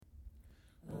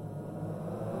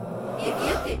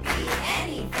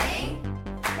anything.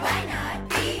 Why not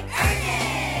be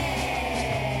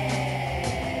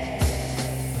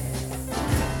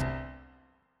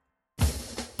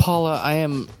earnest? Paula, I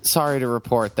am sorry to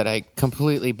report that I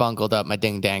completely bungled up my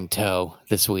ding-dang toe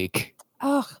this week.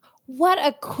 Oh, what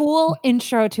a cool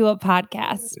intro to a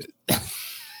podcast.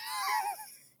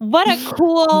 What a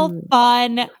cool,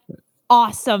 fun,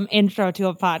 awesome intro to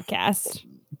a podcast.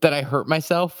 That I hurt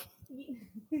myself?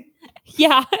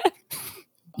 Yeah.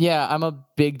 Yeah, I'm a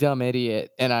big dumb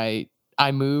idiot, and I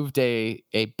moved a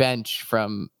bench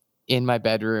from in my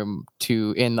bedroom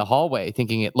to in the hallway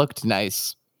thinking it looked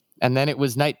nice. And then it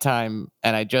was nighttime,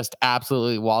 and I just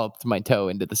absolutely walloped my toe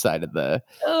into the side of the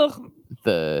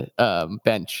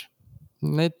bench.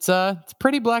 It's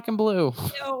pretty black and blue.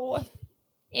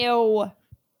 Ew.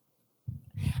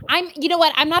 You know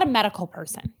what? I'm not a medical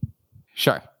person.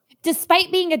 Sure.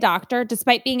 Despite being a doctor,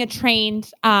 despite being a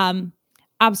trained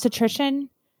obstetrician,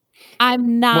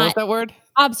 I'm not. What was that word?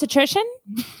 Obstetrician.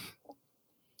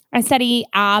 I study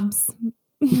obs.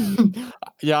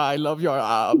 Yeah, I love your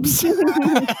obs.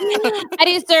 I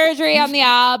do surgery on the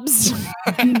obs.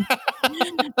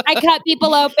 I cut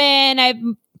people open. I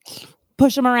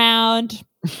push them around.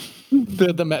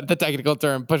 the technical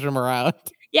term, push them around.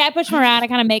 Yeah, I push them around. I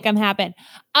kind of make them happen.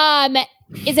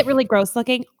 Is it really gross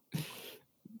looking?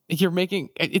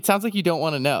 It sounds like you don't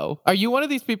want to know. Are you one of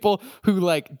these people who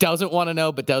doesn't want to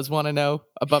know but does want to know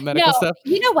about medical stuff?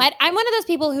 You know what? I'm one of those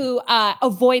people who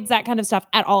avoids that kind of stuff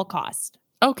at all costs.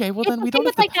 Okay, well then we don't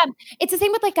have to... It's the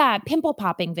same with pimple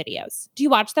popping videos. Do you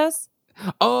watch those?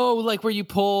 Oh, like where you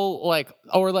pull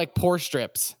or pore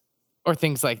strips or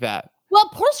things like that. Well,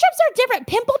 pore strips are different.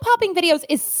 Pimple popping videos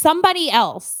is somebody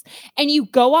else. And you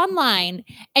go online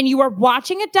and you are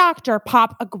watching a doctor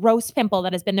pop a gross pimple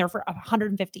that has been there for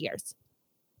 150 years.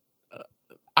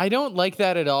 I don't like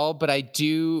that at all, but I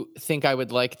do think I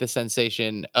would like the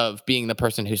sensation of being the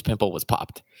person whose pimple was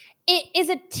popped. It is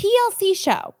a TLC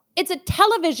show. It's a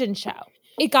television show.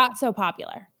 It got so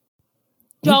popular.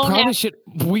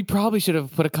 We probably should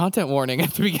have put a content warning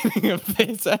at the beginning of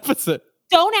this episode.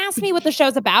 Don't ask me what the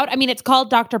show's about. I mean, it's called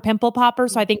Dr. Pimple Popper,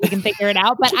 so I think we can figure it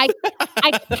out. But I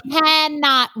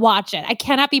cannot watch it. I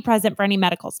cannot be present for any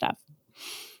medical stuff.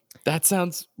 That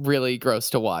sounds really gross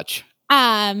to watch.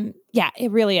 Yeah,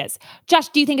 it really is. Josh,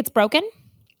 do you think it's broken?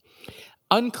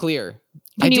 Unclear.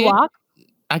 Can you walk?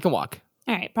 I can walk.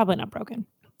 All right, probably not broken.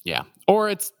 Yeah. Or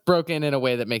it's broken in a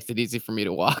way that makes it easy for me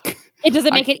to walk. It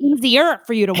doesn't make it easier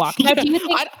for you to walk. Now,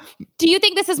 do you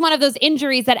think this is one of those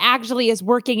injuries that actually is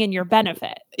working in your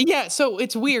benefit? Yeah, so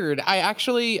it's weird. I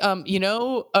actually,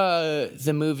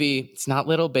 the movie, it's not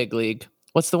Little Big League.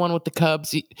 What's the one with the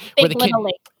Cubs? Big Little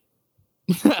League.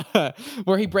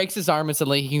 Where he breaks his arm and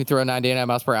suddenly he can throw 99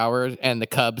 miles per hour and the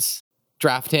Cubs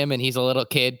draft him and he's a little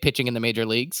kid pitching in the major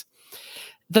leagues.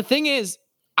 The thing is,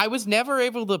 I was never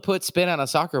able to put spin on a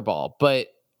soccer ball, but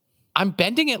I'm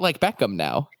bending it like Beckham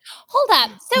now. Hold up.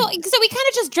 So we kind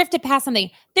of just drifted past something.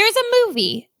 There's a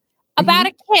movie about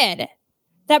a kid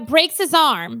that breaks his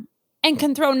arm and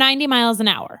can throw 90 miles an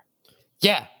hour.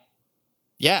 Yeah.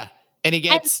 Yeah. And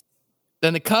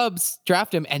then the Cubs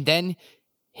draft him and then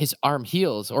his arm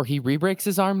heals or he re-breaks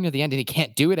his arm near the end and he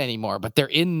can't do it anymore, but they're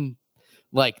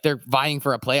vying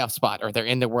for a playoff spot or they're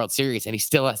in the World Series and he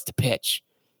still has to pitch.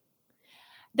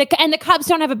 And the Cubs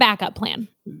don't have a backup plan.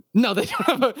 No, they don't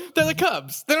have they're the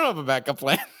Cubs. They don't have a backup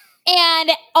plan.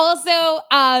 And also,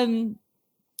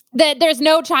 there's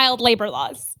no child labor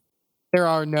laws. There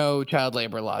are no child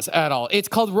labor laws at all. It's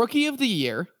called Rookie of the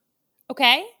Year.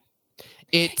 Okay.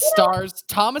 It stars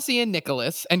Thomas Ian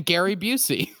Nicholas and Gary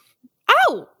Busey.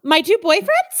 Oh, my two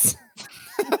boyfriends?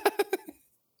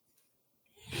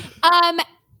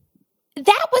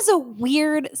 That was a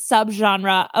weird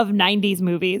subgenre of 90s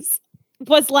movies.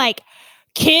 Was like,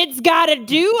 kids gotta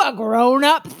do a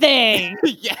grown-up thing.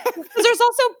 Yeah. There's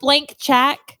also Blank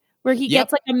Check, where he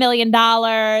gets $1 million.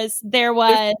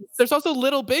 There's also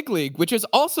Little Big League, which is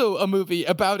also a movie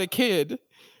about a kid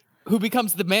who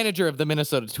becomes the manager of the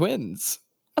Minnesota Twins.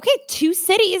 Okay, two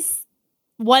cities,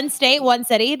 one state, one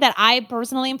city that I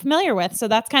personally am familiar with. So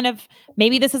that's kind of,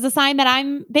 maybe this is a sign that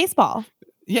I'm baseball.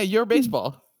 Yeah, you're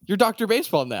baseball. You're Dr.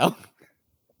 Baseball now.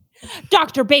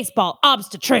 Dr. Baseball,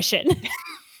 obstetrician.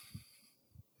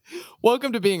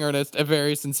 Welcome to Being Earnest, a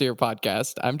very sincere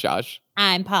podcast. I'm Josh.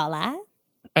 I'm Paula.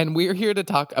 And we're here to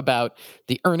talk about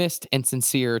the earnest and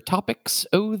sincere topics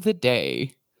of the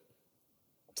day.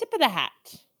 Tip of the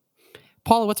hat.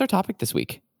 Paula, what's our topic this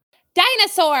week?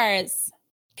 Dinosaurs.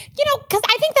 Because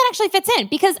I think that actually fits in,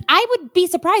 because I would be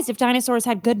surprised if dinosaurs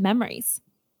had good memories.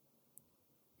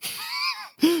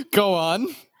 Go on.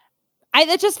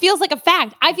 It just feels like a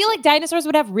fact. I feel like dinosaurs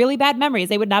would have really bad memories.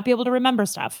 They would not be able to remember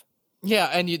stuff. Yeah,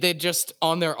 and they just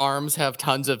on their arms have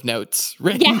tons of notes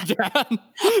written down.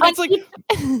 It's like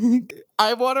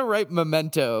I want to write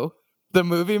Memento, the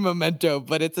movie Memento,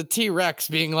 but it's a T-Rex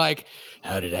being like,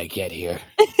 "How did I get here?"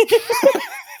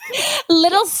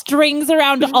 Little strings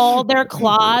around all their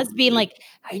claws, being like,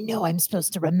 I know I'm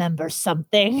supposed to remember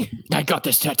something. I got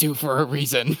this tattoo for a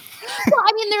reason. Well,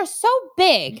 I mean, they're so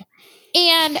big,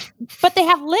 but they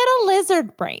have little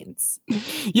lizard brains.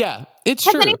 Yeah, it's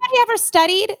Has true. anybody ever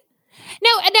studied?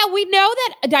 Now we know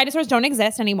that dinosaurs don't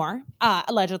exist anymore,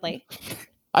 allegedly.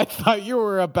 I thought you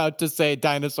were about to say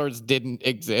dinosaurs didn't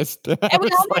exist. I And we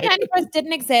was know that like- dinosaurs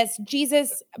didn't exist.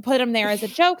 Jesus put them there as a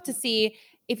joke to see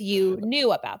if you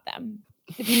knew about them,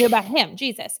 if you knew about him,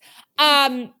 Jesus.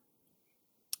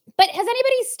 But has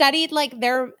anybody studied like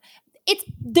their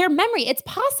memory? It's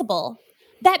possible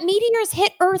that meteors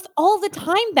hit Earth all the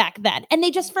time back then, and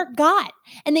they just forgot,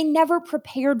 and they never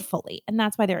prepared fully, and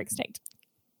that's why they're extinct.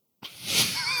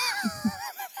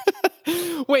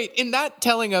 Wait, in that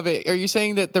telling of it, are you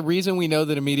saying that the reason we know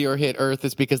that a meteor hit Earth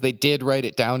is because they did write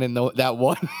it down in that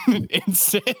one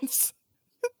instance?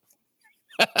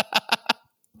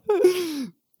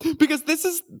 Because this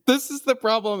is the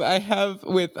problem I have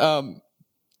with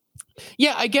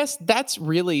yeah, I guess that's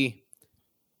really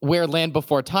where Land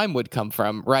Before Time would come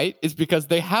from, right? Is because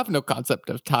they have no concept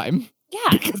of time. Yeah,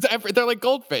 Because they're like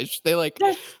goldfish. They're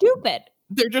stupid.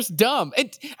 they're just dumb. And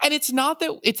it's not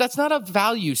that's not a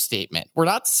value statement. We're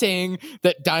not saying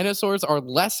that dinosaurs are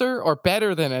lesser or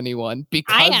better than anyone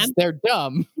because they're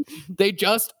dumb. They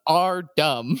just are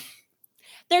dumb.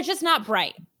 They're just not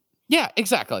bright. Yeah,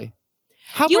 exactly.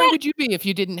 How bright would you be if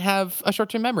you didn't have a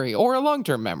short-term memory or a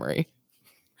long-term memory?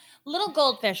 Little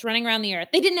goldfish running around the earth.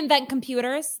 They didn't invent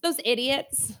computers. Those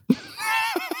idiots.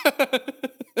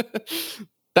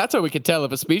 That's how we can tell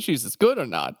if a species is good or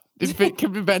not. If it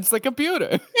invents the computer.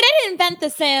 They didn't invent The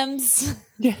Sims.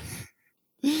 Yeah.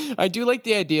 I do like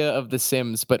the idea of The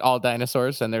Sims, but all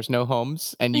dinosaurs and there's no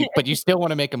homes, but you still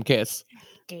want to make them kiss.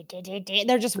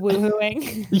 They're just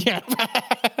woohooing Yeah.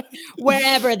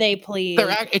 wherever they please.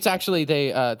 It's actually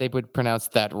they would pronounce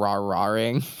that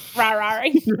rah-rahing.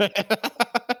 Rah-rahing.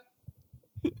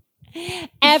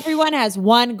 Everyone has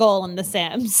one goal in The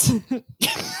Sims.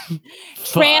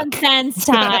 Transcends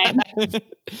time.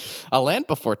 A Land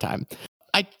Before Time.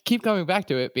 I keep coming back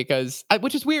to it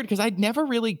which is weird because I never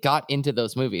really got into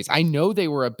those movies. I know they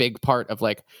were a big part of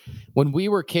like when we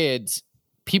were kids,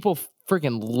 people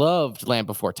freaking loved Land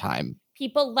Before Time.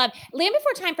 People love Land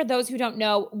Before Time. For those who don't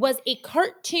know, was a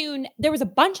cartoon. There was a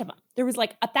bunch of them. There was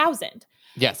like 1,000.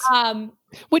 Yes.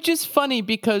 Which is funny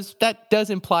because that does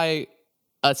imply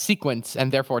a sequence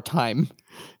and therefore time.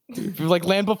 Like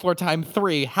Land Before Time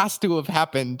 3 has to have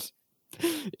happened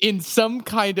in some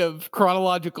kind of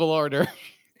chronological order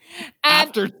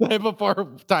after Land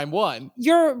Before Time 1.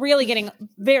 You're really getting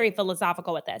very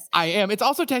philosophical with this. I am. It's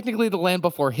also technically the Land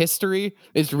Before History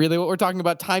is really what we're talking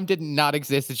about. Time did not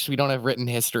exist. It's just we don't have written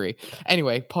history.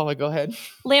 Anyway, Paula, go ahead.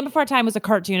 Land Before Time was a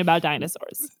cartoon about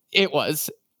dinosaurs. It was.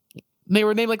 They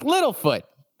were named like Littlefoot,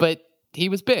 but he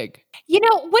was big. You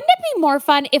know, wouldn't it be more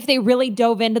fun if they really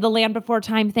dove into the Land Before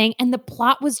Time thing and the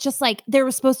plot was just like they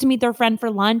were supposed to meet their friend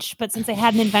for lunch, but since they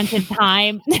hadn't invented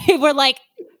time, they were like,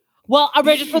 well, are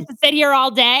we just supposed to sit here all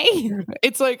day?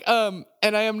 It's like, and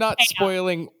I am not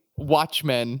spoiling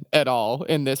Watchmen at all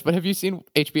in this, but have you seen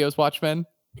HBO's Watchmen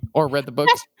or read the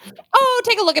books? Oh,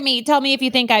 take a look at me. Tell me if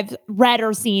you think I've read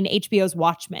or seen HBO's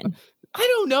Watchmen. I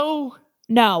don't know.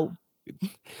 No.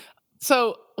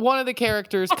 So one of the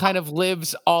characters kind of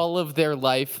lives all of their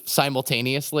life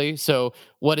simultaneously. So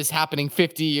what is happening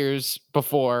 50 years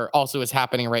before also is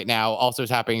happening right now, also is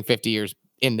happening 50 years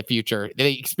in the future.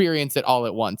 They experience it all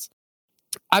at once.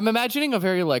 I'm imagining a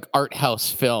very like art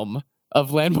house film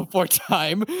of Land Before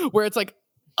Time where it's like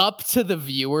up to the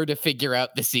viewer to figure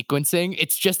out the sequencing.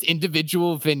 It's just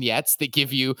individual vignettes that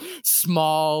give you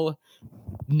small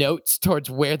notes towards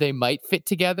where they might fit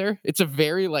together. It's a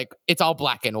very like, it's all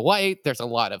black and white. There's a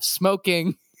lot of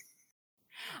smoking.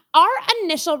 Our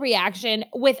initial reaction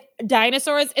with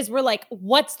dinosaurs is we're like,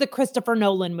 what's the Christopher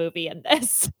Nolan movie in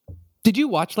this? Did you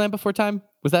watch Land Before Time?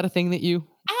 Was that a thing that you?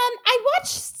 I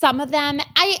watched some of them.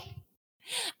 I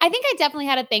think I definitely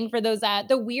had a thing for those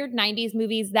the weird 90s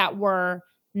movies that were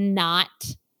not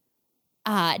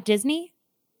Disney.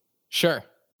 Sure.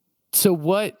 So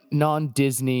what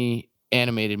non-Disney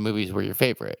animated movies were your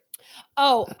favorite?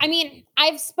 Oh, I mean,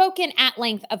 I've spoken at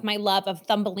length of my love of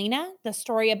Thumbelina, the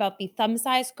story about the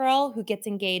thumb-sized girl who gets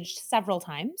engaged several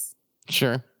times.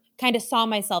 Sure. Kind of saw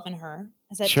myself in her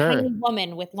as a Sure. tiny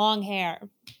woman with long hair.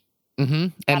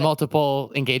 And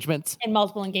multiple engagements. And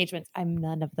multiple engagements. I'm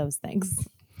none of those things.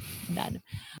 None.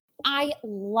 I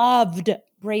loved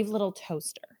Brave Little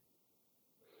Toaster.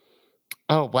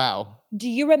 Oh, wow. Do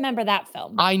you remember that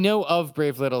film? I know of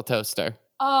Brave Little Toaster.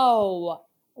 Oh,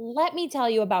 let me tell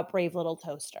you about Brave Little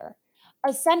Toaster.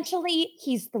 Essentially,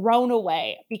 he's thrown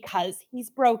away because he's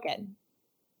broken,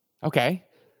 Okay.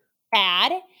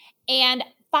 bad, and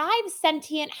 5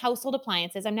 sentient household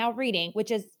appliances I'm now reading,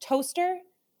 which is toaster,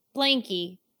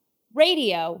 blankie,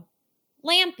 radio,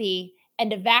 lampy,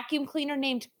 and a vacuum cleaner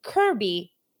named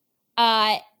Kirby,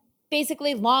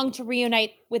 basically long to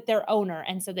reunite with their owner.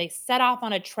 And so they set off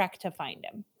on a trek to find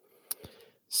him.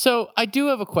 So I do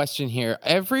have a question here.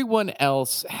 Everyone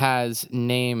else has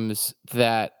names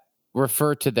that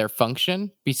refer to their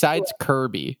function besides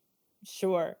Kirby.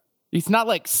 Sure. He's not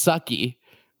like Sucky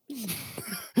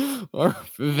or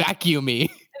Vacuumy.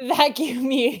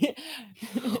 Vacuumy.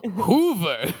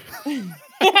 Hoover.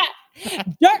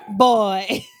 Dirt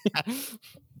boy.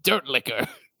 Dirt liquor.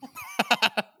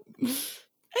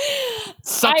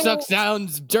 Suck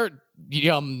sounds dirt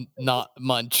yum not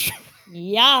munch.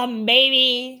 Yum,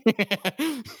 baby.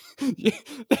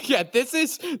 Yeah, this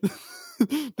is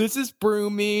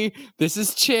broomy, this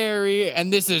is cherry,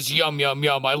 and this is yum yum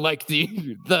yum. I like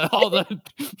the all the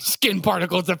skin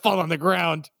particles that fall on the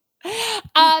ground.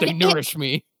 They nourish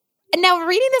me. Now,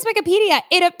 reading this Wikipedia,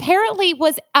 it apparently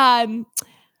was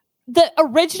the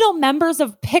original members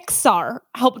of Pixar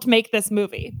helped make this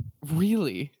movie.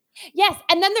 Really? Yes,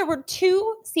 and then there were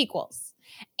 2 sequels.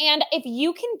 And if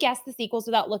you can guess the sequels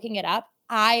without looking it up,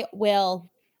 I will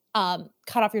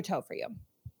cut off your toe for you.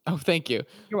 Oh, thank you.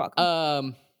 You're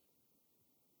welcome.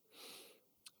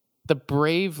 The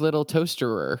Brave Little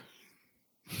Toasterer.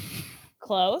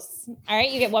 Close. All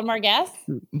right, you get one more guess.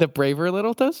 The Braver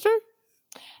Little Toaster?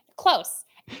 Close.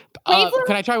 Brave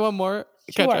Can I try one more?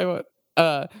 Sure. Can I try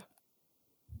one?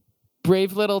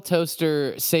 Brave Little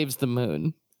Toaster Saves the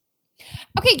Moon.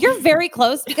 Okay, you're very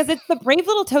close because it's the Brave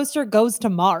Little Toaster Goes to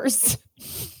Mars.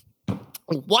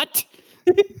 What?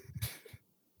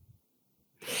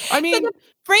 I mean, So the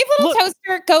Brave Little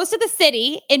Toaster goes to the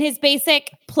city in his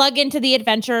basic plug into the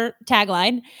adventure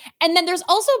tagline. And then there's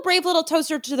also Brave Little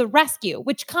Toaster to the Rescue,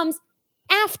 which comes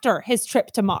after his trip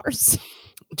to Mars.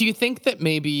 do you think that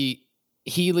maybe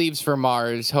he leaves for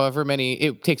Mars, however many,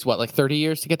 it takes what, like 30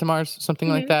 years to get to Mars? Something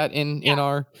like that in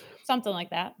our... Something like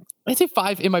that. I say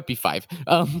 5. It might be 5.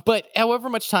 But however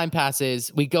much time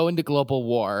passes, we go into global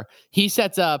war. He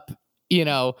sets up,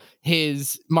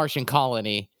 his Martian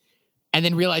colony and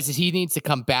then realizes he needs to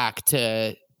come back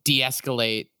to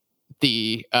de-escalate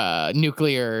the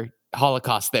nuclear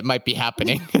holocaust that might be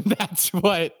happening. That's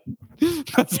what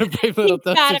Brave Little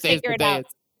Toaster saves the day.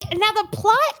 Now, the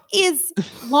plot is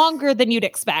longer than you'd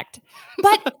expect,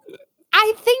 but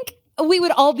I think we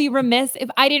would all be remiss if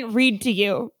I didn't read to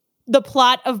you the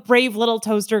plot of Brave Little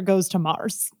Toaster Goes to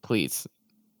Mars. Please.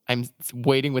 I'm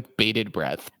waiting with bated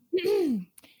breath.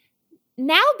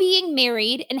 Now being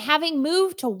married and having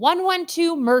moved to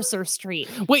 112 Mercer Street.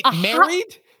 Wait,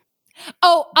 married?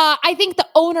 I think the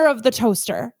owner of the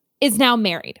toaster is now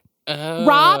married. Oh.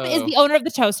 Rob is the owner of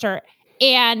the toaster,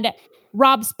 and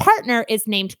Rob's partner is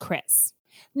named Chris.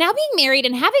 Now being married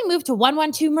and having moved to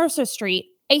 112 Mercer Street,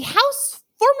 a house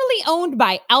formerly owned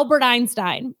by Albert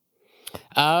Einstein.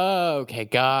 Oh, okay,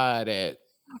 got it.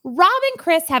 Rob and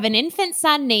Chris have an infant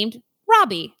son named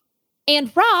Robbie,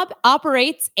 and Rob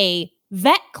operates a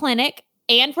vet clinic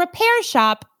and repair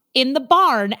shop in the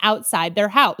barn outside their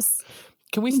house.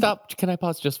 Can we stop? Can I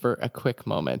pause just for a quick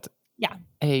moment? Yeah.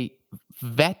 A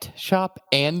vet shop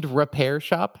and repair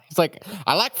shop? He's like,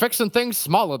 I like fixing things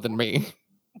smaller than me.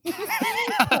 Both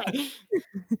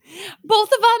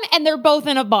of them, and they're both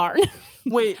in a barn.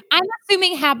 Wait. I'm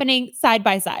assuming happening side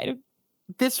by side.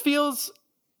 This feels...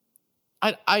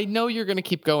 I know you're going to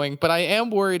keep going, but I am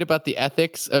worried about the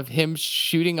ethics of him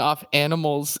shooting off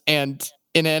animals and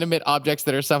inanimate objects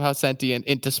that are somehow sentient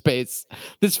into space.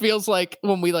 This feels like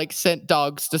when we sent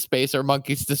dogs to space or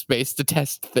monkeys to space to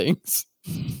test things.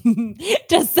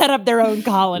 To set up their own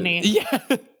colony. Yeah.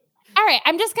 All right,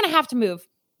 I'm just going to have to move.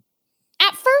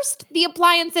 At first, the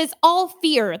appliances all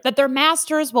fear that their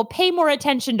masters will pay more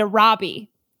attention to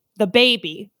Robbie, the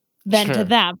baby, than to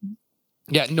them.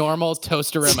 Yeah, normal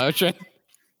toaster emotion.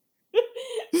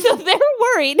 So they're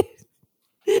worried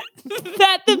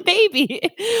that the baby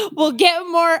will get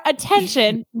more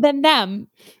attention than them,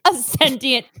 a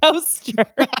sentient toaster.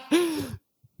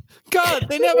 God,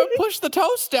 they never push the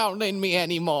toast down in me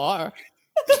anymore.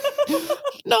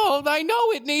 No, I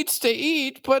know it needs to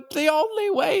eat, but the only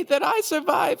way that I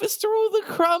survive is through the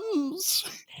crumbs.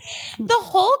 The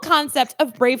whole concept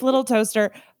of Brave Little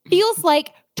Toaster feels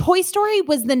like Toy Story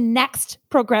was the next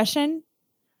progression,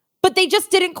 but they just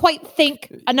didn't quite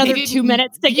think another 2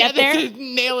 minutes to get there. They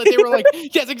didn't nail it. They were like,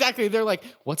 yes, exactly. They're like,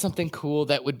 what's something cool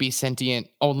that would be sentient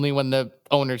only when the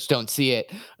owners don't see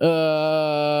it?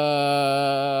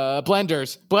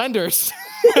 Blenders.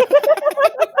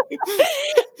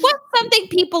 What's something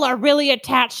people are really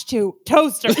attached to?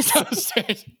 Toasters.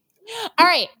 Toasters. All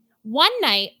right. One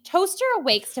night, Toaster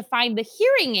awakes to find the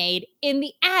hearing aid in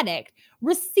the attic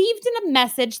received in a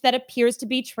message that appears to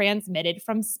be transmitted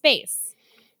from space.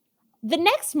 The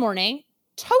next morning,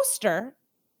 Toaster,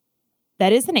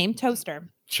 that is the name, Toaster,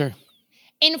 Sure.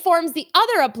 informs the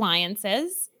other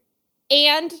appliances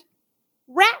and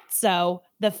Ratso,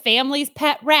 the family's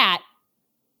pet rat,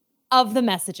 of the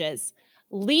messages,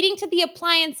 leading to the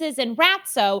appliances and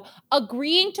Ratso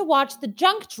agreeing to watch the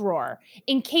junk drawer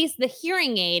in case the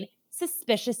hearing aid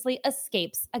suspiciously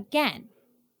escapes again.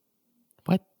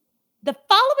 What? The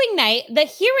following night, the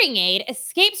hearing aid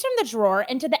escapes from the drawer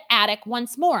into the attic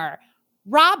once more.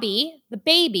 Robbie, the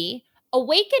baby,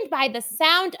 awakened by the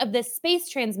sound of the space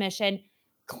transmission,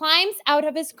 climbs out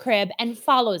of his crib and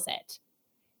follows it.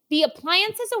 The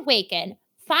appliances awaken,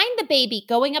 find the baby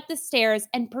going up the stairs,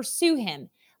 and pursue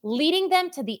him, leading them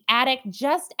to the attic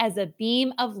just as a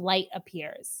beam of light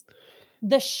appears.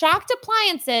 The shocked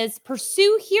appliances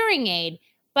pursue hearing aid,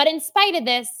 but in spite of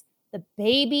this, the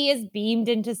baby is beamed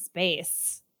into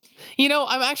space. You know,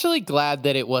 I'm actually glad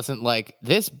that it wasn't like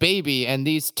this baby and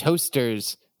these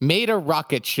toasters made a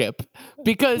rocket ship,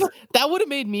 because that would have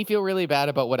made me feel really bad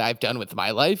about what I've done with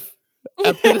my life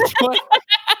up to this point.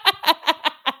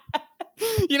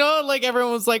 You know, like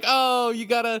everyone was like, oh, you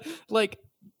gotta, like,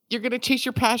 you're gonna chase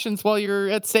your passions while you're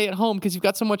at stay at home because you've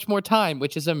got so much more time,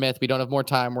 which is a myth. We don't have more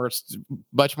time. We're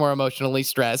much more emotionally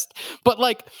stressed. But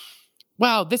like,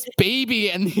 wow, this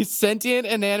baby and these sentient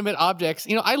inanimate objects,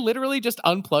 you know, I literally just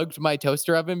unplugged my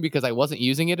toaster oven because I wasn't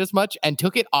using it as much and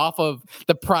took it off of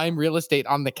the prime real estate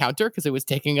on the counter because it was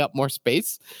taking up more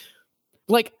space.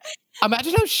 Like,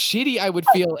 imagine how shitty I would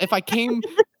feel if I came,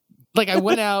 like, I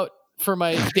went out for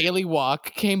my daily walk,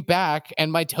 came back,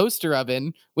 and my toaster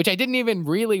oven, which I didn't even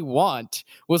really want,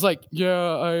 was like,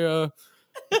 yeah,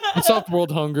 I solved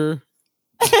world hunger.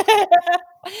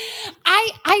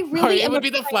 I really It am would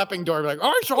be the flapping door, like,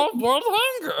 I solved world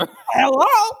hunger.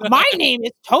 Hello, my name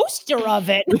is Toaster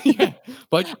Oven. Yeah,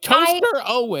 but Toaster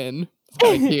Owen,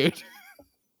 kind of cute.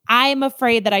 I'm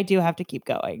afraid that I do have to keep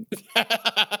going.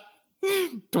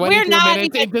 22 not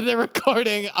minutes even- into the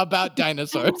recording about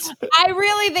dinosaurs. I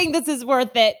really think this is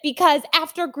worth it because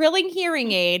after grilling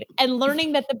hearing aid and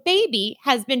learning that the baby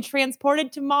has been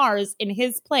transported to Mars in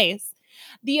his place,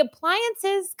 the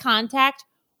appliances contact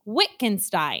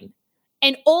Wittgenstein,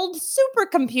 an old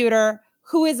supercomputer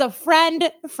who is a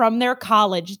friend from their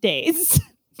college days.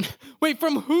 Wait,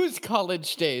 from whose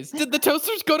college days? Did the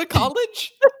toasters go to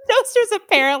college? Toasters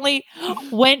apparently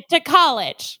went to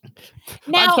college.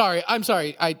 Now, I'm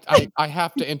sorry. I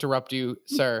have to interrupt you,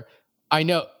 sir. I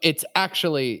know it's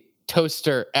actually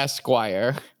Toaster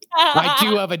Esquire. I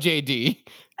do have a JD.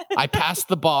 I passed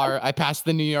the bar. I passed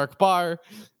the New York bar,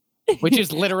 which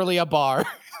is literally a bar.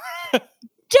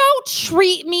 Don't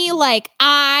treat me like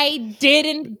I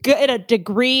didn't get a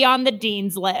degree on the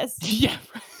dean's list. Yeah.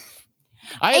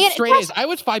 I had And straight A's. I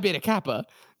was Phi Beta Kappa.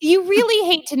 You really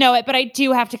hate to know it, but I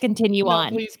do have to continue No,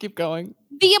 on. please keep going.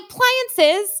 The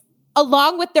appliances,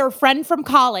 along with their friend from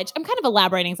college, I'm kind of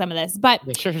elaborating some of this, but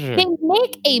Yeah, sure. they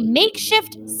make a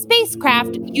makeshift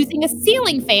spacecraft using a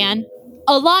ceiling fan,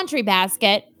 a laundry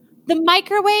basket, the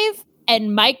microwave,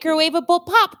 and microwavable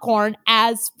popcorn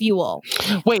as fuel.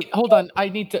 Wait, hold on.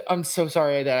 I'm so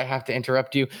sorry that I have to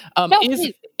interrupt you. No,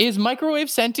 please. Is microwave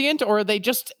sentient, or are they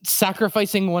just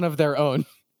sacrificing one of their own?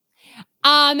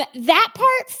 That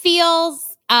part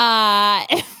feels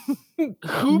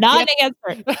Who not gets,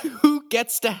 answered. who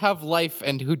gets to have life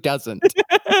and who doesn't?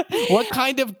 What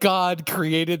kind of god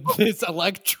created this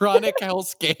electronic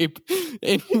hellscape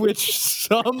in which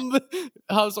some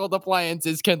household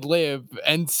appliances can live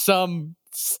and some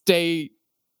stay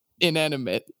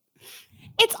inanimate?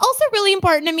 It's also really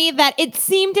important to me that it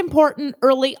seemed important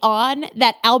early on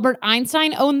that Albert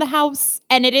Einstein owned the house,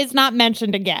 and it is not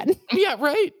mentioned again. Yeah,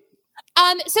 right.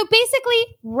 So basically,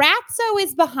 Ratso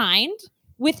is behind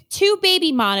with 2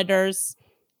 baby monitors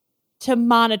to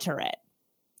monitor it.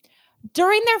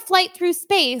 During their flight through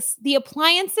space, the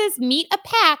appliances meet a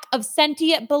pack of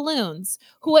sentient balloons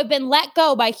who have been let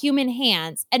go by human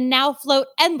hands and now float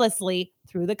endlessly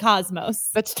through the cosmos.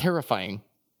 That's terrifying.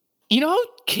 You know how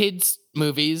kids'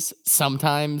 movies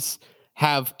sometimes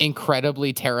have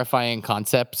incredibly terrifying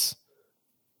concepts?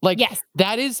 Like, Yes.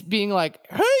 that is being like,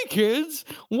 hey, kids,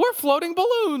 we're floating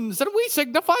balloons and we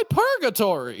signify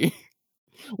purgatory.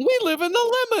 We live in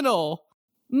the liminal.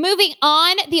 Moving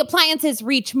on, the appliances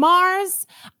reach Mars.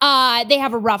 They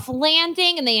have a rough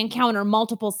landing and they encounter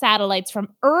multiple satellites from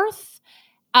Earth,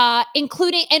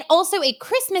 including and also a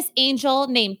Christmas angel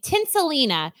named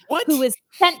Tinselina, What? who is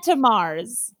sent to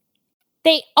Mars.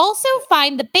 They also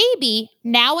find the baby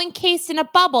now encased in a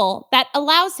bubble that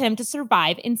allows him to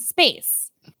survive in space.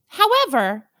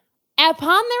 However,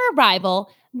 upon their arrival,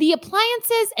 the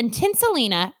appliances and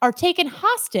Tinselina are taken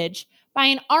hostage by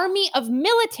an army of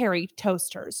military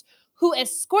toasters who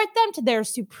escort them to their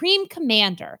supreme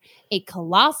commander, a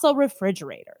colossal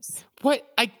refrigerators. What?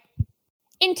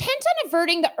 Intent on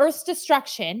averting the Earth's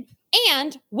destruction,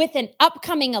 and with an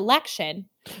upcoming election,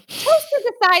 Toaster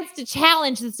decides to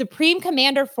challenge the supreme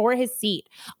commander for his seat,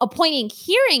 appointing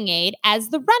Hearing Aid as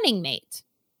the running mate.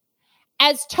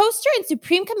 As Toaster and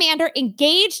Supreme Commander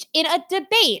engaged in a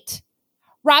debate,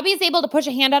 Robbie is able to push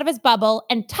a hand out of his bubble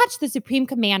and touch the Supreme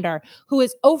Commander, who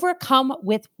is overcome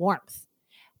with warmth.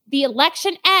 The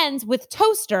election ends with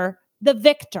Toaster, the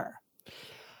victor.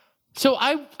 So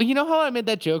you know how I made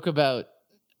that joke about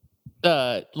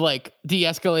like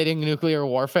de-escalating nuclear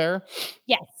warfare?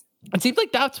 Yes. It seems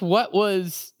like that's what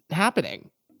was happening.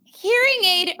 Hearing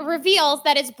Aid reveals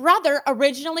that his brother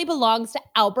originally belongs to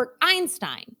Albert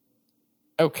Einstein.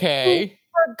 Okay.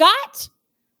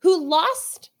 Who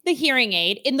lost the hearing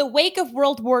aid in the wake of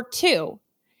World War II,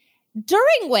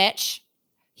 during which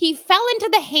he fell into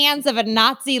the hands of a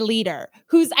Nazi leader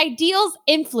whose ideals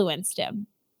influenced him.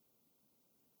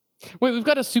 Wait, we've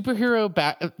got a supervillain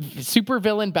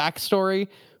backstory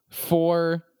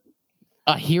for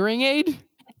a hearing aid?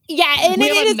 Yeah, and We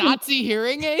it have a is Nazi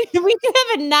hearing aid? we do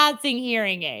have a Nazi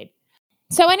hearing aid.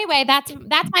 So anyway, that's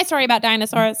my story about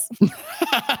dinosaurs.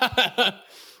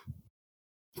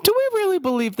 Do we really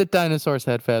believe that dinosaurs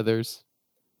had feathers?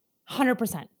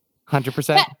 100%.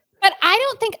 100%? But I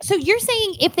don't think so. You're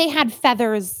saying if they had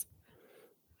feathers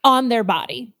on their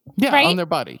body, Yeah, right? on their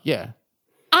body. Yeah.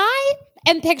 I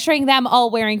am picturing them all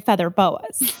wearing feather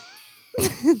boas.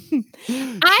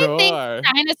 I think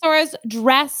dinosaurs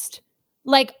dressed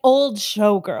like old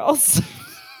showgirls.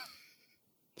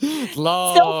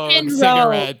 Long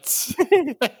cigarettes.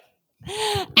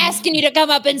 Asking you to come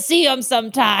up and see them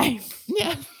sometime.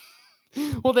 Yeah.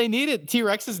 Well, they needed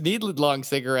T-Rexes needed long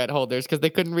cigarette holders because they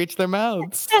couldn't reach their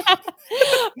mouths.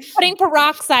 Putting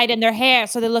peroxide in their hair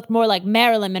so they looked more like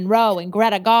Marilyn Monroe and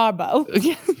Greta Garbo.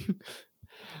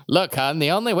 Look, hon,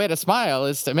 the only way to smile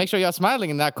is to make sure you're smiling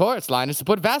in that chorus line is to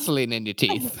put Vaseline in your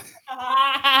teeth.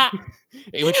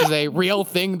 Which is a real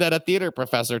thing that a theater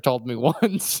professor told me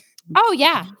once. Oh,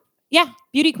 yeah. Yeah.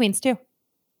 Beauty queens, too.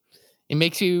 It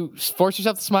makes you force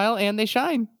yourself to smile and they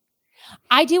shine.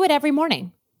 I do it every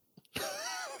morning.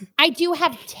 I do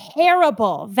have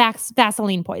terrible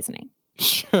Vaseline poisoning.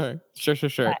 Sure.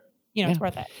 But, it's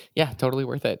worth it. Yeah, totally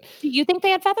worth it. Do you think they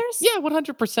had feathers? Yeah,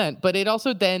 100%. But it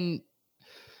also then,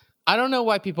 I don't know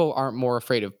why people aren't more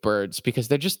afraid of birds because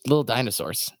they're just little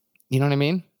dinosaurs. You know what I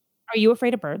mean? Are you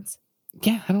afraid of birds?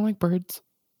 Yeah, I don't like birds.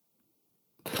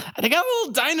 They got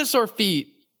little dinosaur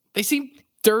feet. They seem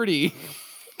dirty.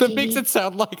 That makes it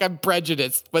sound like I'm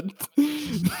prejudiced, but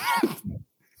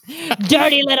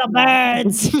dirty little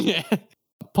birds. Yeah.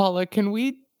 Paula, can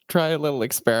we try a little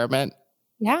experiment?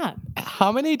 Yeah.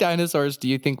 How many dinosaurs do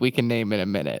you think we can name in a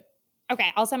minute?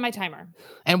 Okay, I'll set my timer.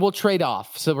 And we'll trade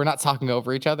off so we're not talking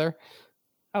over each other.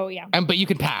 Oh, yeah. But you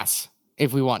can pass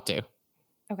if we want to.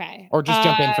 Okay. Or just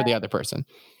jump in for the other person.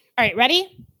 All right,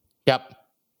 ready? Yep.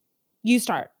 You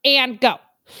start. And go.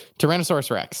 Tyrannosaurus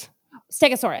Rex.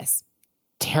 Stegosaurus.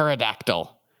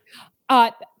 Pterodactyl.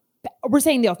 We're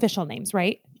saying the official names,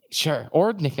 right? Sure.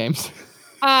 Or nicknames.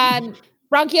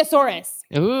 Bronchiosaurus.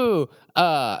 Ooh.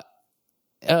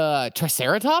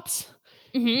 Triceratops?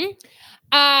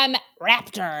 Mm-hmm.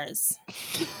 Raptors.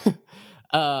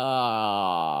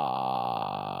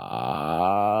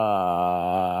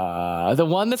 The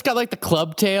one that's got like the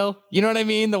club tail. You know what I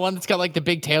mean? The one that's got like the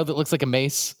big tail that looks like a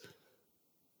mace.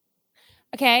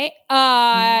 Okay.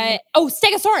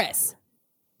 Stegosaurus.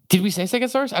 Did we say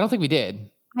Stegosaurus? I don't think we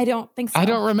did. I don't think so. I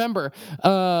don't remember.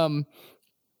 Oh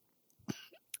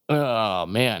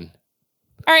man.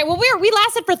 All right. Well, we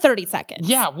lasted for 30 seconds.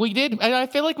 Yeah, we did. And I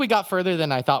feel like we got further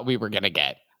than I thought we were gonna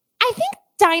get. I think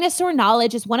dinosaur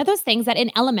knowledge is one of those things that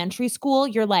in elementary school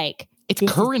you're like, it's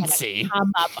currency.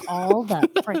 Come up all the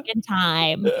freaking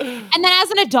time. And then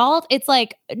as an adult, it's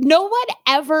like no one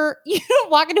ever, you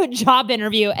don't walk into a job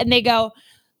interview and they go,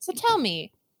 so tell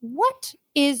me, what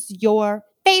is your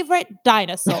favorite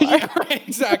dinosaur? Yeah, right,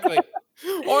 exactly.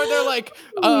 Or they're like,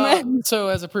 so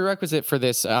as a prerequisite for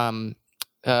this,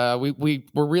 we're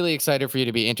really excited for you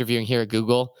to be interviewing here at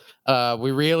Google.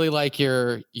 We really like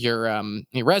your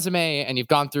resume, and you've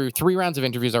gone through 3 rounds of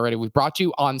interviews already. We brought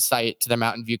you on site to the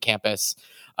Mountain View campus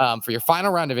for your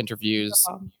final round of interviews.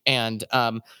 And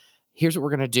here's what we're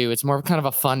going to do. It's more of kind of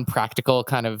a fun, practical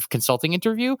kind of consulting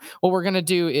interview. What we're going to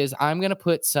do is I'm going to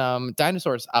put some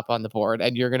dinosaurs up on the board,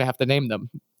 and you're going to have to name them.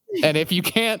 And if you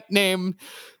can't name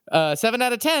 7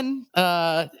 out of 10,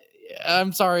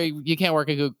 I'm sorry, you can't work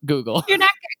at Google.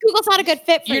 Google's not a good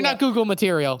fit for you. You're not Google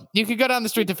material. You could go down the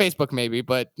street to Facebook maybe,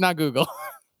 but not Google.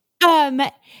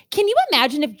 Can you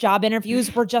imagine if job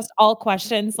interviews were just all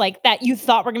questions like that you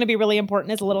thought were going to be really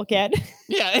important as a little kid?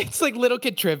 Yeah, it's like little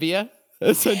kid trivia,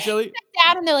 essentially.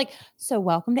 Dad, and they're like, so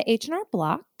welcome to H&R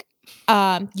Block,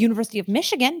 University of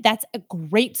Michigan. That's a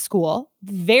great school.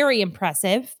 Very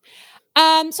impressive. So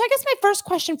I guess my first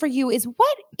question for you is,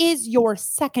 what is your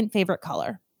second favorite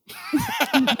color?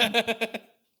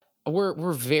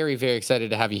 We're very, very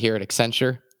excited to have you here at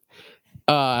Accenture.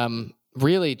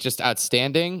 Really just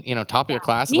outstanding, top of your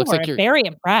class. It looks like you're very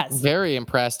impressed. Very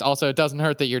impressed. Also, it doesn't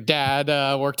hurt that your dad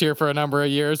worked here for a number of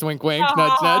years. Wink, wink,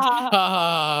 nudge,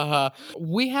 nudge.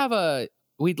 We have a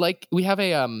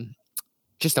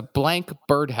just a blank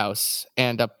birdhouse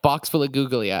and a box full of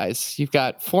googly eyes. You've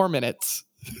got 4 minutes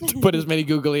to put as many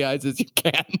googly eyes as you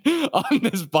can on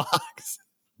this box.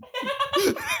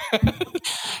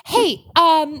 Hey,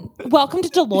 welcome to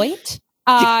Deloitte.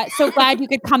 So glad you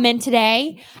could come in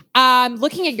today.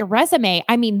 Looking at your resume,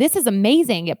 I mean, this is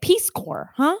amazing. A Peace Corps,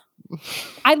 huh?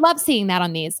 I love seeing that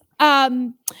on these.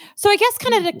 So I guess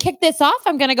kind of to kick this off,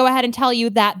 I'm going to go ahead and tell you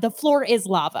that The Floor is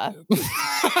Lava.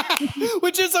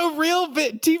 Which is a real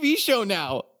TV show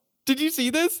now. Did you see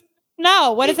this?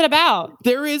 No, what is it about?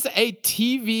 There is a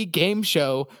TV game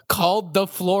show called The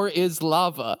Floor is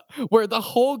Lava, where the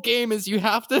whole game is you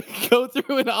have to go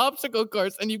through an obstacle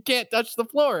course and you can't touch the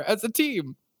floor as a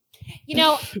team.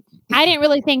 I didn't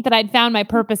really think that I'd found my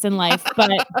purpose in life, but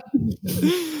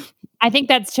I think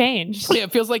that's changed. Yeah,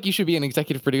 it feels like you should be an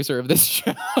executive producer of this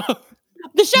show.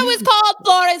 The show is called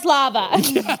Floor is Lava.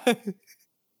 Yeah.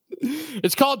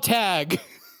 It's called Tag.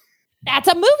 That's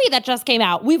a movie that just came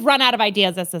out. We've run out of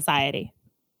ideas as society.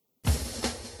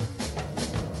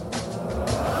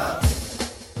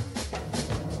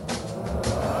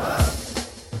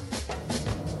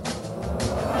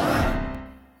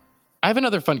 I have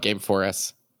another fun game for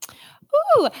us.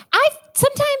 Ooh,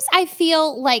 sometimes I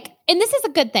feel like, and this is a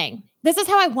good thing. This is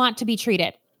how I want to be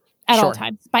treated at all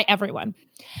times by everyone.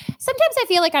 Sometimes I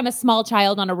feel like I'm a small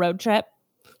child on a road trip.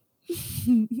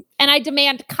 And I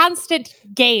demand constant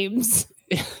games.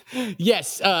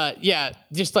 Yes. Yeah.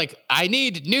 Just like, I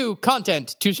need new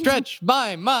content to stretch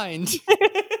my mind.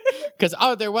 Because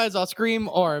otherwise I'll scream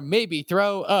or maybe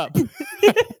throw up.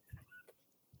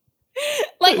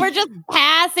 Like we're just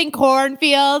passing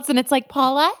cornfields and it's like,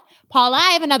 Paula,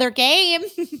 I have another game.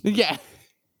 Yeah.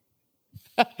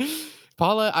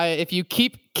 Paula, if you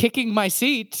keep kicking my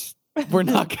seat, we're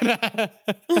not gonna.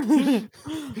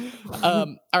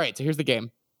 All right, so here's the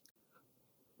game.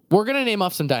 We're gonna name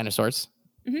off some dinosaurs,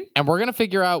 and we're gonna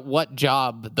figure out what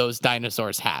job those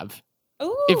dinosaurs have.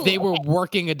 Ooh, if they were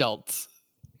working adults.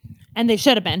 And they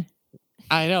should have been.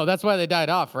 I know, that's why they died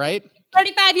off, right?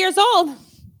 35 years old.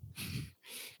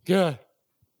 Good.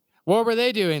 What were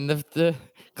they doing?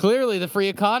 Clearly the free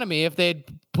economy. If they'd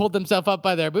pulled themselves up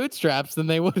by their bootstraps, then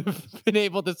they would have been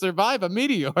able to survive a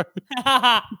meteor.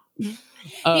 The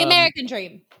American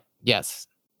dream. Yes.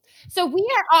 So we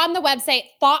are on the website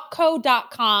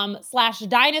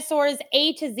thoughtco.com/dinosaurs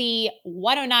A to Z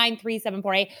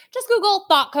 1093748. Just Google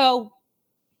ThoughtCo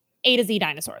A to Z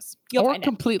dinosaurs. You'll or find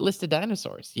complete list of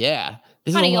dinosaurs. Yeah.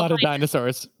 This Honey, is a you'll lot of find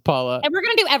dinosaurs, Paula. And we're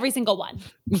going to do every single one.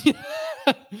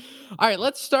 All right,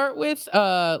 let's start with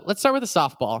a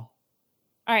softball. All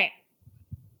right.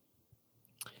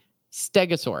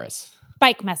 Stegosaurus.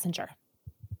 Bike messenger.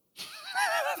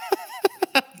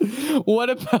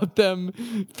 What about them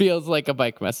feels like a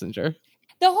bike messenger?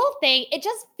 The whole thing, it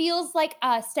just feels like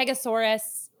a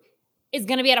Stegosaurus is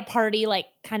going to be at a party, like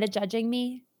kind of judging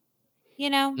me,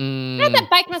 you know? Not that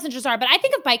bike messengers are, but I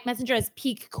think of bike messenger as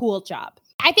peak cool job.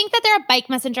 I think that they're a bike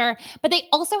messenger, but they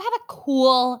also have a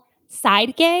cool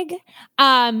side gig.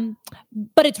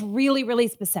 But it's really, really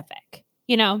specific,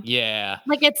 you know? Yeah.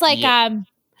 Like it's like,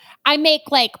 I make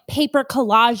like paper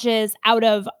collages out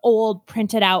of old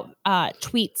printed out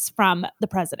tweets from the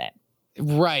president.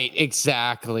 Right.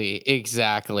 Exactly.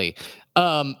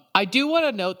 I do want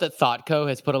to note that ThoughtCo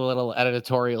has put a little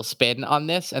editorial spin on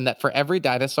this, and that for every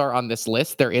dinosaur on this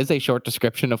list, there is a short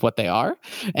description of what they are.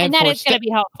 And that is going to be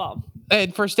helpful.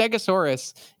 And for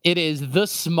Stegosaurus, it is the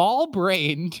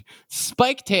small-brained,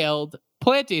 spike-tailed,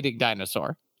 plant-eating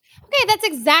dinosaur. Okay, that's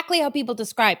exactly how people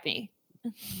describe me.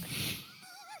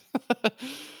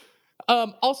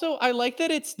 Also, I like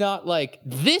that it's not like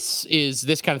this is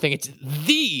this kind of thing. It's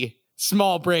the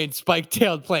small-brained,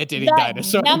 spike-tailed, plant-eating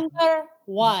dinosaur. Number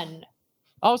one.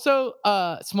 Also,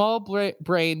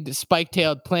 small-brained,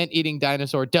 spike-tailed, plant-eating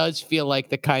dinosaur does feel like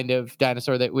the kind of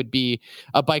dinosaur that would be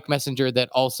a bike messenger that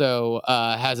also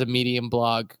has a Medium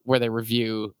blog where they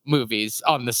review movies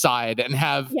on the side and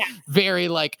have very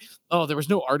like, oh, there was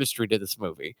no artistry to this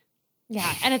movie.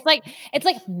 Yeah, and it's like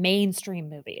mainstream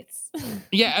movies.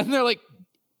 Yeah, and they're like,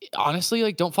 honestly,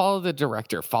 like, don't follow the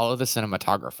director, follow the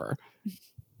cinematographer.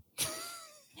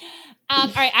 All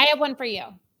right, I have one for you.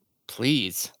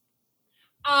 Please.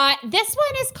 This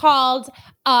one is called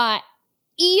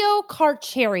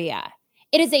Eocarcharia.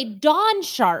 It is a dawn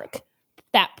shark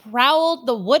that prowled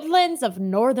the woodlands of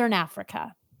northern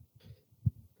Africa.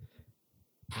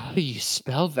 How do you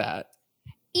spell that?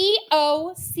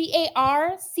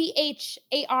 Eocarcharia.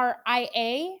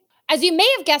 As you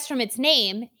may have guessed from its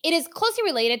name, it is closely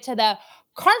related to the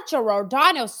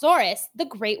Carcharodontosaurus, the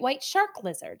great white shark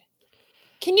lizard.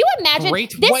 Can you imagine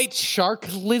Great this? white shark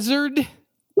lizard?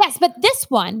 Yes, but this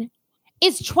one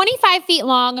is 25 feet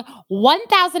long,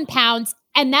 1,000 pounds,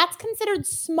 and that's considered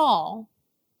small.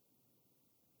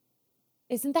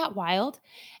 Isn't that wild?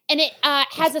 And it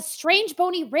has a strange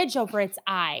bony ridge over its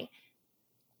eye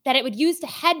that it would use to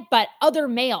headbutt other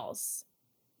males.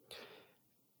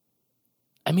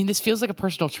 I mean, this feels like a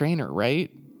personal trainer,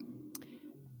 right?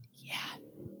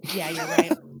 Yeah, you're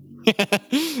right.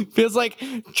 Feels like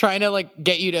trying to like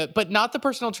get you to, but not the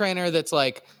personal trainer that's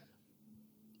like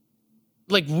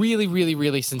really, really,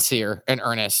 really sincere and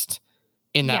earnest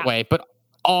in that way, but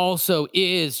also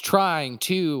is trying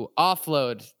to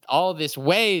offload all this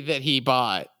whey that he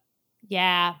bought.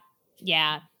 Yeah.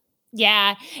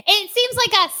 It seems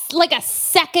like a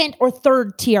second or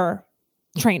third tier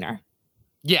trainer.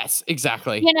 Yes,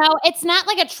 exactly. You know, it's not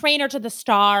like a trainer to the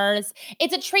stars.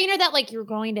 It's a trainer that like you're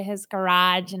going to his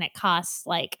garage and it costs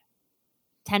like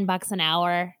 $10 an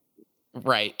hour.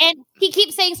 Right. And he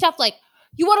keeps saying stuff like,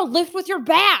 you want to lift with your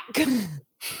back.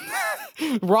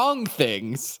 Wrong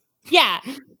things. Yeah.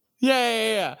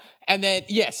 Yeah. And then,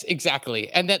 yes,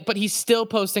 exactly. And then, but he's still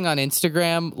posting on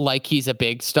Instagram like he's a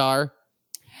big star.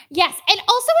 Yes. And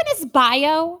also in his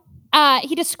bio,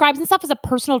 he describes himself as a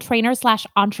personal trainer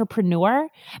 / entrepreneur,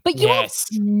 but you have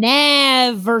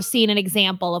never seen an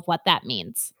example of what that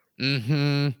means.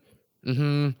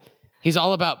 He's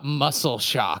all about muscle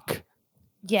shock.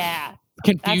 Yeah.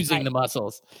 Confusing the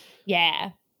muscles. Yeah.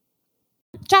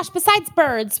 Josh, besides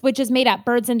birds, which is made up,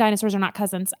 birds and dinosaurs are not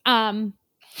cousins. I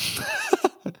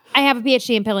have a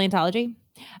PhD in paleontology.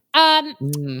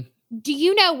 Do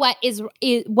you know what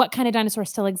kind of dinosaur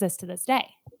still exists to this day?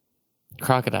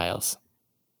 Crocodiles.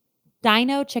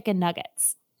 Dino chicken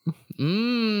nuggets.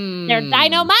 They're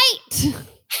dynamite.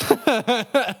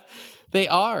 They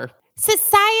are.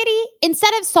 Society,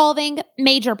 instead of solving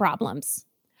major problems,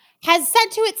 has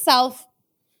said to itself,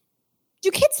 do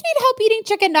kids need help eating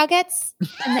chicken nuggets?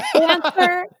 And the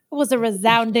answer was a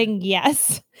resounding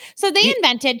yes. So they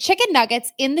invented chicken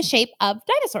nuggets in the shape of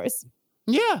dinosaurs.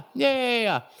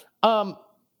 Yeah.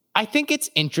 I think it's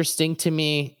interesting to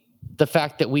me the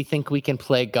fact that we think we can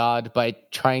play God by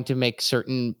trying to make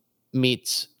certain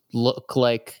meats look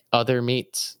like other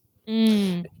meats.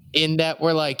 In that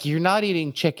we're like, you're not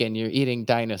eating chicken, you're eating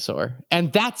dinosaur.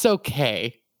 And that's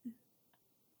okay.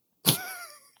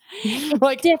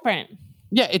 Like different.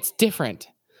 Yeah, it's different.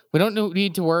 We don't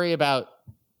need to worry about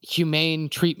humane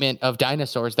treatment of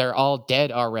dinosaurs. They're all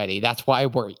dead already. That's why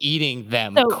we're eating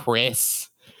them, Chris.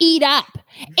 Eat up.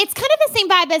 It's kind of the same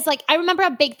vibe as like, I remember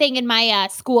a big thing in my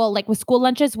school, like with school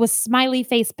lunches, was smiley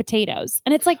face potatoes.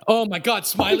 And it's like, oh my God,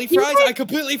 smiley fries? I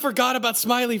completely forgot about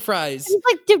smiley fries. It's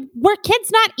like, were kids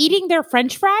not eating their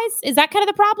French fries? Is that kind of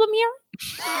the problem here?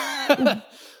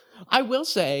 I will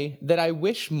say that I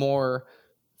wish more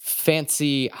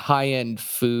fancy high-end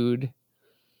food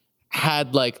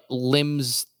had like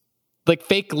limbs, like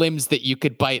fake limbs that you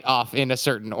could bite off in a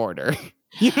certain order.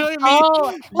 You know what I mean?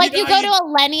 Oh, like you go to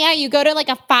Alenia, you go to like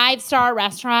a 5-star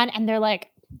restaurant and they're like,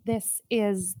 this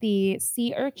is the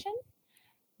sea urchin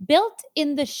built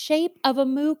in the shape of a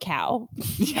moo cow.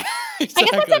 Yeah, exactly.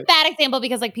 I guess that's a bad example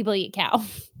because like people eat cow.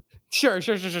 Sure.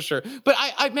 But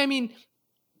I mean,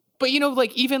 but you know,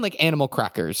 like even like animal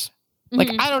crackers. Like,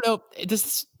 I don't know,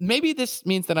 maybe this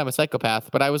means that I'm a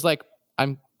psychopath, but I was like,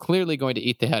 I'm clearly going to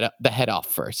eat the head off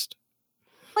first.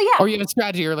 yeah. Or you have a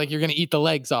strategy, or like you're going to eat the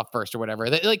legs off first or whatever.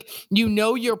 That, like, you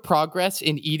know your progress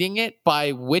in eating it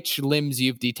by which limbs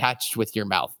you've detached with your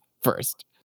mouth first.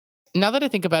 Now that I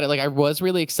think about it, like I was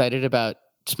really excited about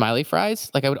smiley fries.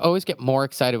 Like I would always get more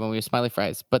excited when we have smiley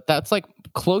fries, but that's like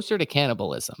closer to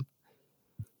cannibalism.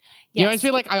 You know, I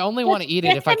feel like I only want to eat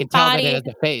it if I can tell that it has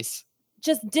a face.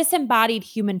 Just disembodied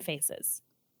human faces.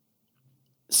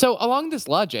 So along this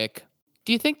logic,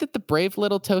 do you think that the brave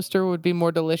little toaster would be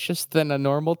more delicious than a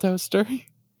normal toaster?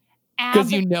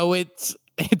 Because you know it's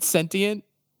sentient?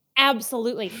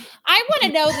 Absolutely. I want to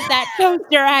know that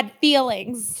toaster had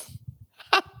feelings.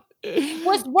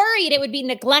 Was worried it would be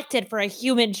neglected for a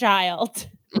human child.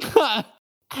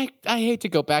 I hate to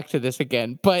go back to this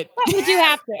again, but would you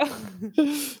have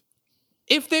to?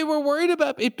 If they were worried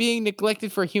about it being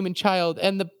neglected for a human child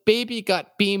and the baby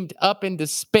got beamed up into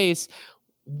space,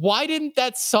 why didn't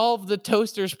that solve the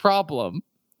toaster's problem?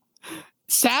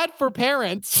 Sad for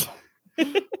parents,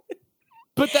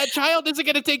 but that child isn't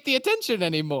going to take the attention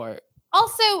anymore.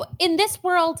 Also, in this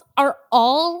world, are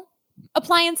all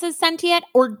appliances sentient,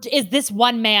 or is this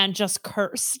one man just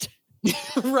cursed?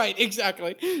 Right,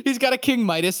 exactly. He's got a King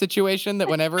Midas situation that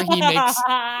whenever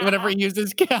he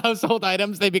uses household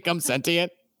items, they become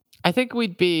sentient. I think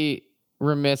we'd be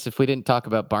remiss if we didn't talk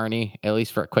about Barney, at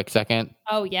least for a quick second.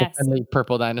 Oh, yes. The friendly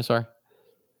purple dinosaur.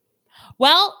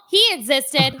 Well, he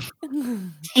existed.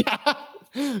 Yeah.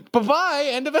 Bye-bye.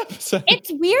 End of episode.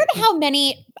 It's weird how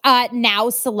many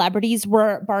now celebrities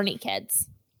were Barney kids.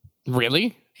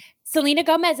 Really? Selena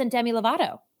Gomez and Demi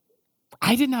Lovato.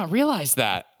 I did not realize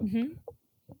that. Mm-hmm.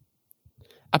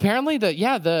 Apparently,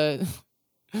 the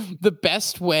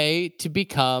best way to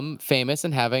become famous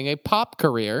and having a pop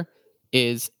career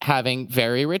is having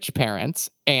very rich parents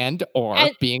and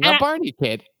being a Barney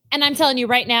kid. And I'm telling you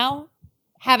right now,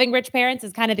 having rich parents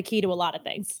is kind of the key to a lot of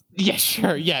things. Yeah,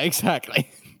 sure. Yeah, exactly.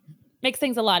 Makes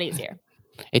things a lot easier.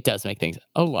 It does make things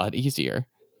a lot easier.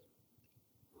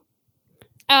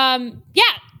 Yeah.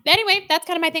 Anyway, that's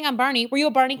kind of my thing on Barney. Were you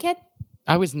a Barney kid?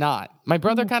 I was not. My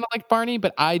brother kind of liked Barney,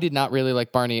 but I did not really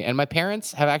like Barney. And my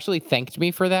parents have actually thanked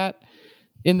me for that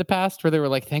in the past, where they were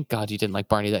like, "Thank God you didn't like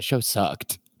Barney. That show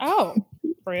sucked." Oh,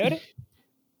 rude.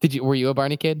 Were you a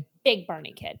Barney kid? Big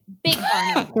Barney kid. Big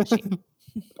Barney machine.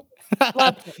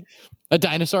 Loved him. A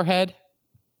dinosaur head?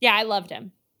 Yeah, I loved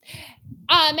him.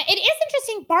 It is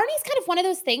interesting. Barney's kind of one of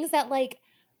those things that, like,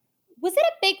 was it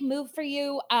a big move for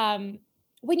you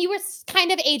when you were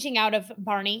kind of aging out of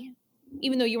Barney,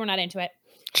 even though you were not into it?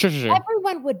 Sure.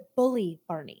 Everyone would bully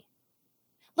Barney.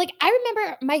 Like, I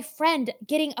remember my friend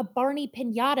getting a Barney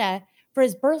piñata for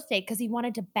his birthday because he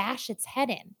wanted to bash its head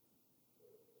in.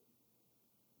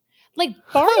 Like,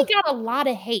 Barney got a lot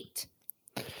of hate.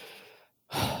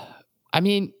 I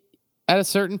mean, at a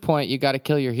certain point, you got to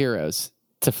kill your heroes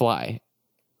to fly.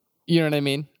 You know what I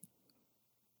mean?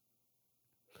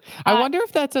 I wonder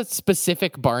if that's a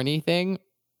specific Barney thing.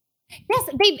 Yes,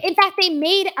 they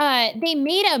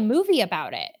made a movie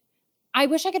about it. I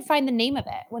wish I could find the name of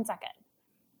it. 1 second.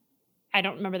 I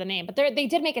don't remember the name, but they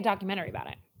did make a documentary about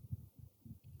it.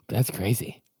 That's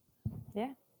crazy. Yeah.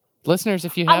 Listeners,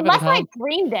 if you have Unless it at home, I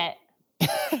dreamed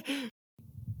it.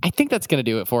 I think that's going to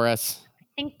do it for us.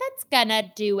 I think that's gonna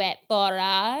do it for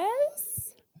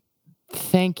us.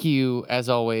 Thank you, as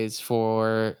always,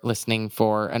 for listening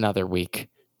for another week.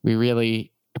 We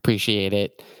really appreciate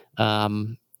it.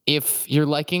 If you're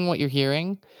liking what you're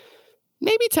hearing,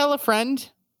 maybe tell a friend.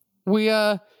 We've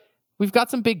got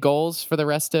some big goals for the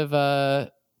rest of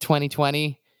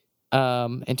 2020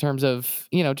 in terms of,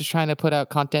 just trying to put out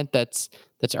content that's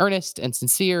earnest and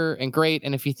sincere and great.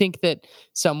 And if you think that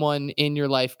someone in your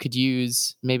life could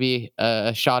use maybe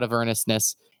a shot of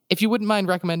earnestness, if you wouldn't mind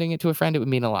recommending it to a friend, it would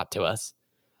mean a lot to us.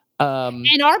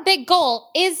 And our big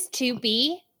goal is to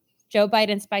be Joe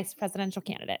Biden's vice presidential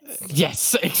candidates.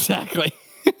 Yes, exactly.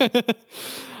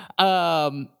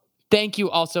 Thank you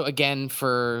also again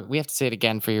we have to say it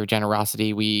again, for your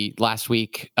generosity. We last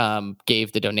week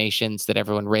gave the donations that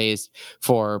everyone raised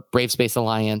for Brave Space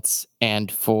Alliance and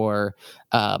for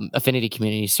Affinity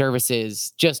Community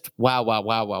Services. Just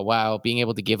wow. Being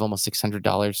able to give almost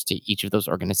 $600 to each of those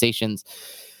organizations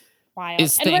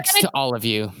is thanks to all of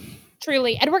you.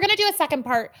 Truly. And we're going to do a second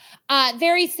part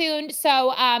very soon.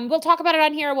 So we'll talk about it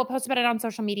on here. We'll post about it on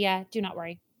social media. Do not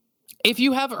worry. If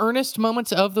you have earnest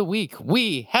moments of the week,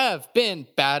 we have been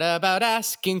bad about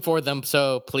asking for them,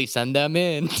 so please send them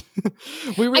in.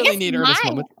 We really need earnest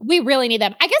moments. We really need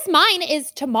them. I guess mine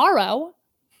is tomorrow.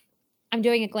 I'm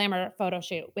doing a glamour photo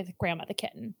shoot with Grandma the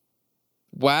kitten.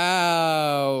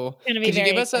 Wow. It's gonna be Could you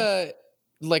give us a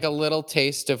little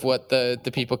taste of what the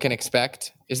people can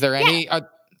expect? Is there any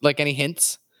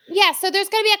hints? Yeah, so there's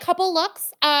going to be a couple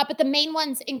looks, but the main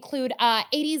ones include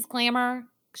 80s glamour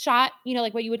shot, you know,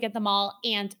 like what you would get at the mall,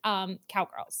 and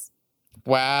cowgirls.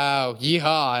 Wow.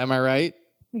 Yeehaw. Am I right?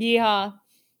 Yeah.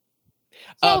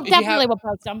 So If you definitely have- we'll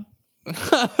post them.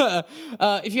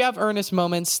 If you have earnest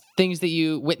moments, things that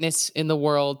you witness in the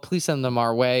world, please send them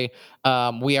our way.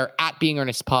 We are at Being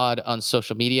Earnest Pod on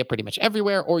social media, pretty much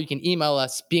everywhere, or you can email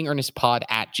us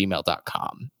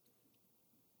beingearnestpod@gmail.com.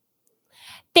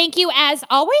 Thank you, as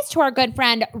always, to our good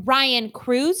friend Ryan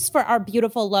Cruz for our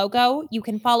beautiful logo. You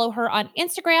can follow her on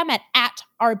Instagram at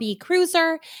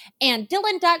 @RBCruiser, and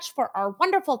Dylan Dutch for our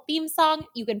wonderful theme song.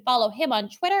 You can follow him on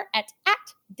Twitter at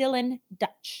Dylan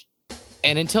Dutch.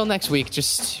 And until next week,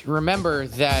 just remember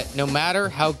that no matter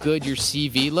how good your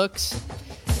CV looks,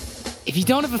 if you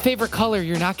don't have a favorite color,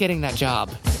 you're not getting that job.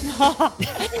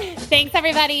 Thanks,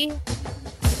 everybody.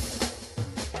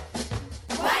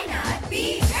 Why not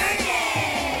be